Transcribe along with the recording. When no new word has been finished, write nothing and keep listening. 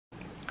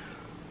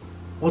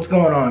What's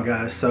going on,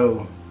 guys?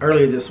 So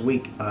earlier this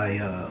week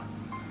I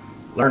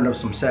learned of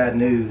some sad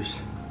news.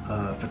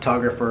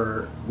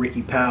 Photographer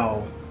Ricky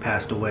Powell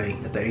passed away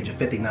at the age of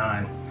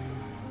 59.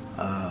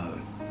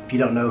 If you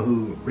don't know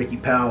who Ricky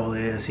Powell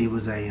is, he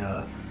was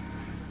a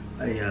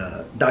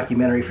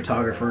documentary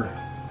photographer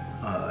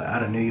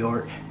out of New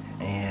York,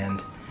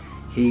 and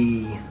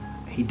he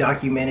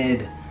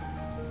documented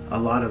a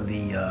lot of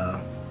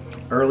the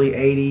early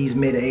 80s,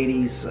 mid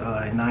 80s,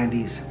 and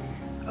 90s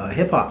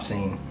hip-hop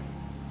scene.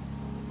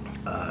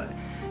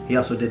 He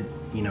also did,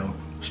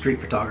 street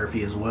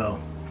photography as well.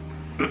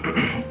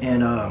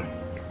 And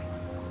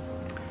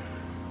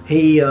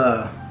he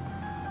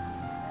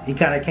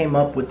kind of came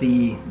up with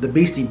the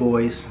Beastie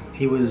Boys.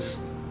 He was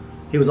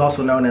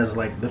also known as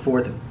like the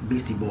fourth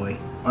Beastie Boy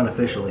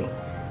unofficially.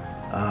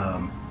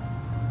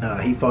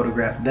 He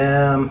photographed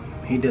them.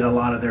 He did a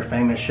lot of their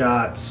famous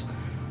shots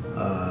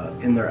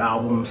in their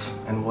albums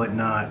and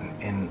whatnot,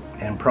 and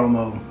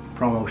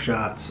promo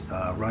shots,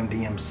 Run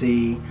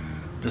DMC,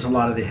 just a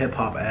lot of the hip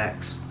hop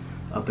acts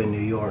up in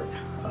New York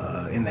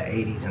in the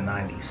 80s and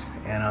 90s.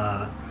 And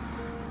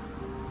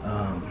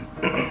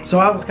so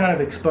I was kind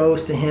of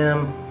exposed to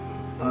him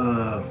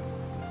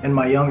in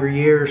my younger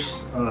years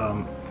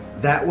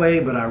that way,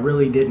 but I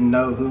really didn't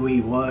know who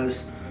he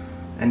was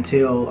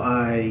until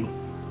I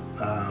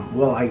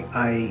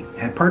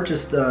had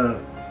purchased a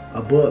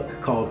book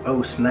called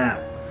Oh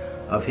Snap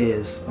of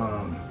his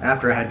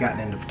after I had gotten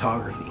into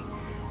photography,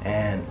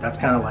 and that's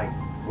kind of like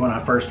when I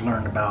first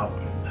learned about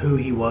who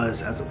he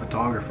was as a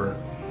photographer.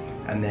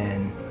 And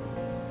then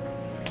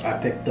I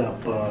picked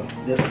up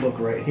this book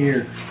right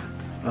here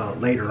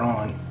later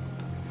on,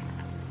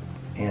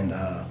 and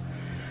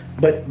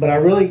but I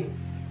really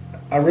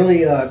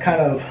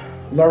kind of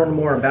learned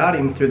more about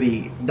him through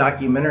the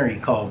documentary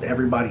called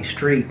Everybody's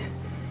Street,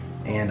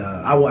 and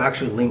I will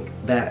actually link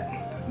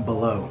that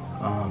below.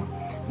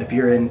 If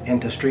you're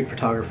into street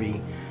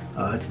photography,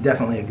 it's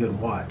definitely a good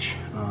watch.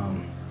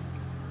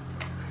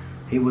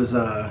 He was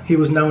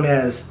known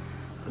as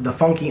the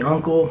Funky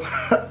Uncle.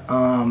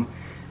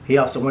 He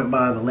also went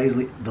by the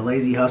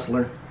Lazy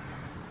Hustler.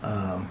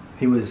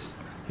 He was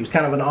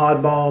kind of an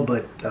oddball,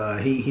 but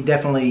he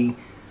definitely,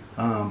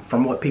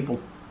 from what people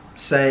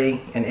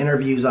say in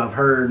interviews I've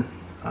heard,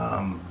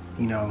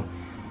 he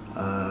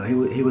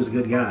was a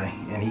good guy,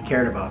 and he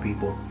cared about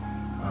people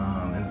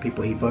and the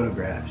people he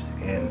photographed.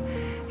 And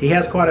he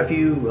has quite a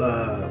few,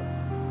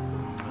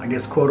 I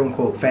guess, quote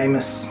unquote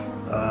famous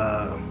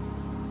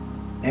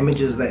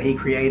images that he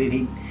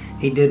created.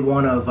 He did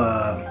one of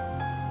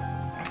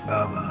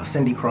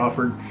Cindy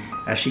Crawford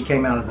as she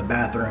came out of the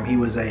bathroom. He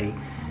was a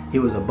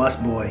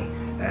busboy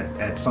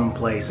at some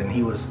place, and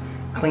he was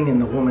cleaning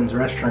the woman's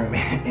restroom,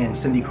 and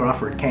Cindy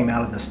Crawford came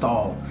out of the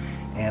stall,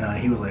 and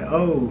he was like,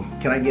 "Oh,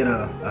 can I get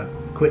a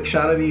quick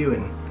shot of you?"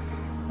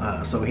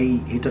 And so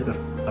he took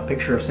a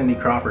picture of Cindy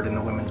Crawford in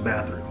the women's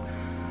bathroom.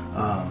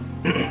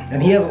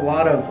 And he has a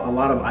lot of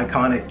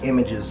iconic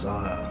images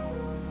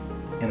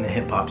in the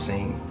hip hop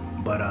scene.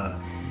 But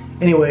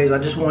anyways, I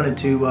just wanted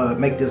to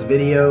make this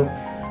video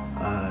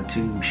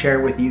to share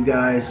with you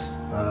guys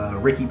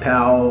Ricky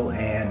Powell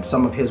and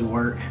some of his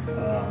work.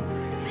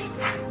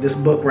 This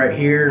book right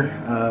here,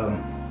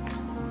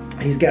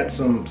 he's got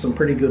some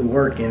pretty good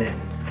work in it.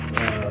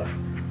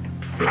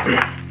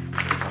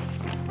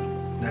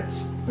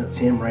 That's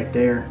him right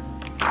there.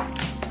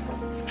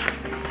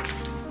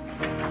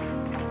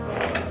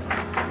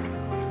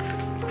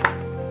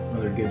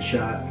 Another good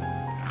shot.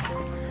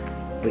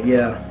 But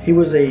yeah, he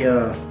was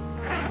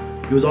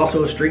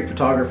also a street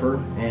photographer,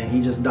 and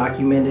he just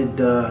documented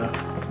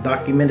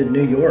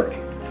New York.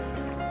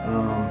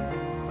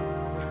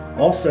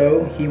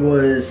 Also, he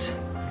was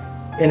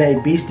in a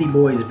Beastie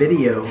Boys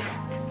video,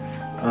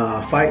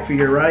 Fight for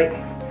Your Right.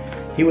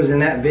 He was in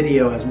that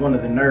video as one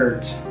of the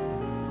nerds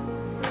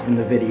in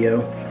the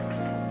video.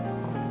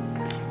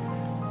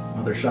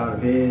 Another shot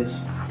of his.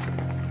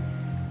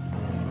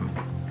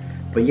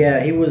 But yeah,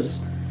 he was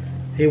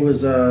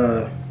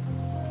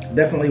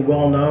definitely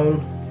well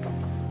known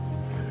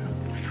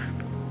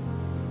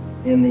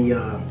in the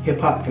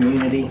hip-hop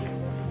community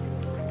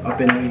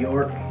up in New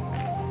York.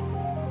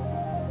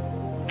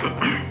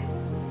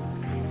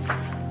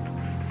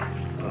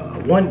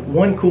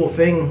 One cool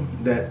thing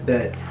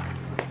that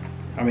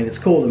I mean, it's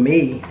cool to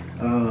me.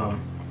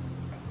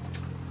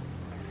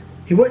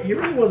 He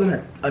really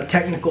wasn't a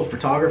technical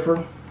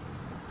photographer,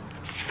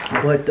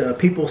 but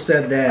people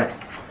said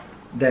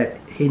that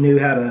he knew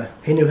how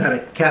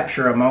to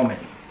capture a moment.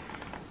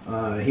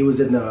 He was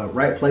in the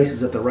right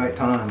places at the right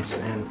times,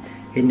 and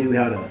he knew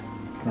how to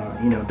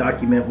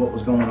document what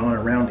was going on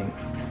around him.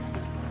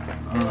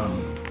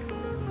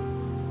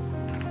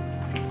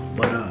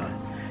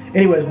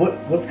 Anyways,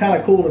 what's kind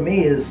of cool to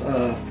me is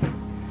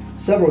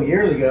several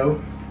years ago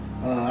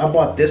I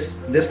bought this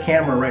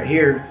camera right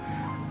here,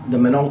 the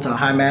Minolta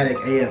Himatic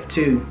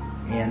AF2,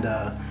 and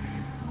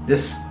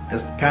this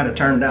has kind of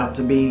turned out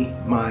to be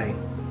my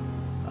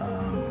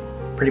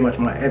pretty much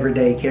my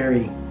everyday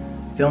carry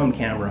film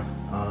camera.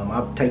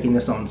 I've taken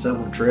this on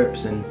several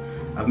trips and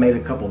I've made a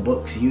couple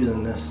books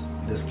using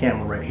this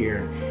camera right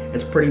here.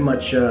 It's pretty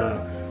much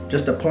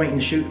just a point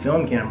and shoot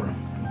film camera.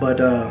 But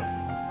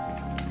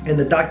in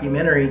the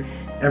documentary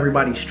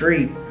Everybody's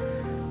Street,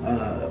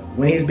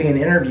 when he's being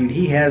interviewed,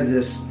 he has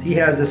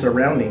this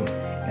around him,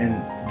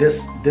 and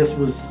this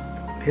was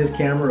his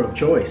camera of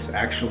choice,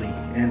 actually.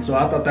 And so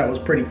I thought that was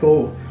pretty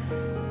cool.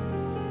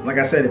 Like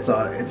I said,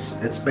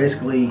 it's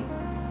basically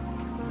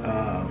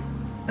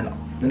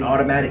an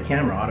automatic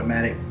camera,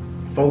 automatic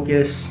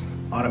focus,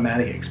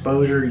 automatic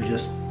exposure. You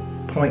just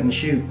point and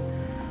shoot.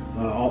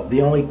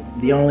 The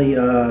only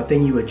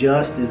thing you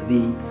adjust is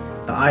the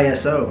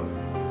ISO.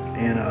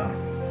 And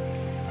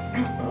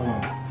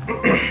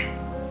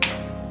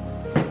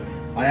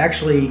I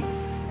actually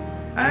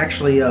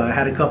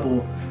had a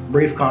couple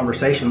brief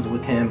conversations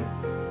with him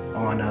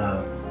on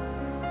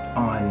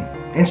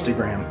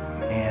Instagram,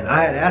 and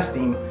I had asked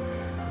him,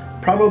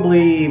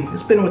 probably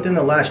it's been within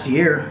the last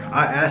year,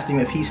 I asked him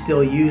if he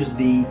still used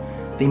the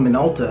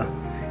Minolta,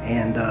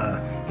 and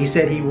he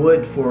said he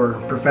would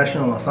for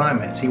professional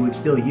assignments. He would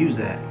still use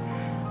that,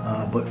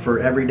 but for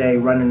everyday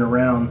running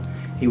around,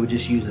 he would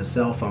just use a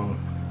cell phone.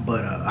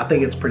 But I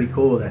think it's pretty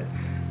cool that,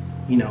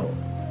 you know,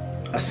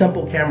 a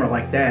simple camera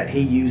like that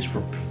he used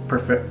for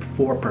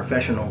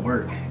professional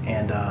work,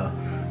 and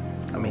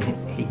I mean,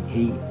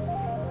 he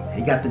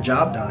got the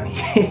job done.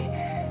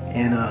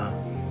 And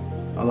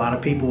a lot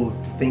of people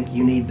think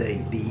you need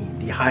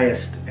the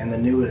highest and the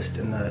newest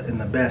and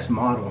the best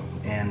model,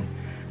 and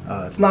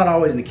it's not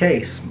always the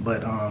case.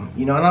 But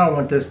you know, and I don't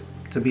want this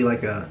to be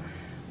like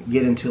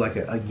get into like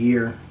a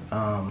gear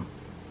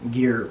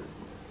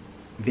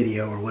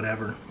video or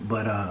whatever.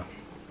 But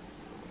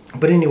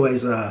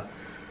anyways,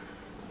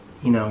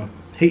 you know,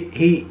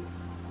 he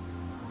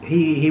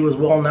was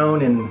well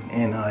known,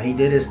 and he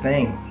did his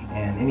thing.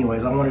 And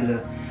anyways, I wanted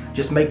to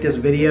just make this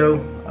video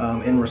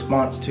in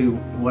response to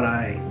what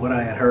I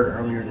had heard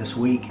earlier this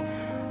week.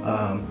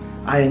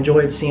 I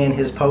enjoyed seeing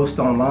his post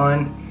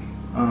online.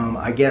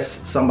 I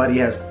guess somebody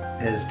has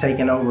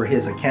taken over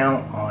his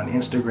account on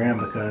Instagram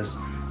because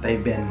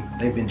they've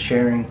been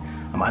sharing.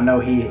 I know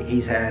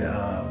he's had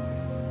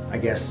I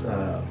guess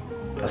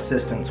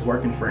assistants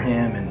working for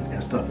him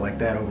and stuff like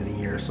that over the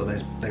years, so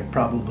they've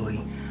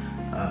probably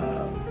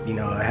you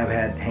know, have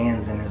had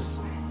hands in his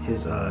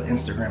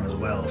Instagram as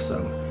well, so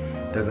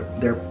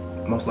they're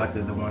most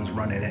likely the ones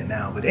running it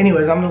now. But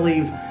anyways, I'm gonna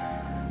leave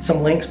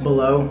some links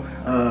below.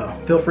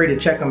 Feel free to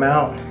check them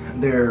out.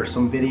 There are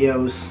some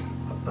videos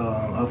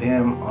of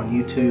him on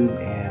YouTube,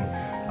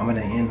 and I'm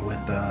gonna end with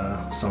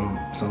some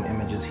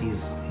images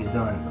he's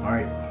done. All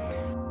right.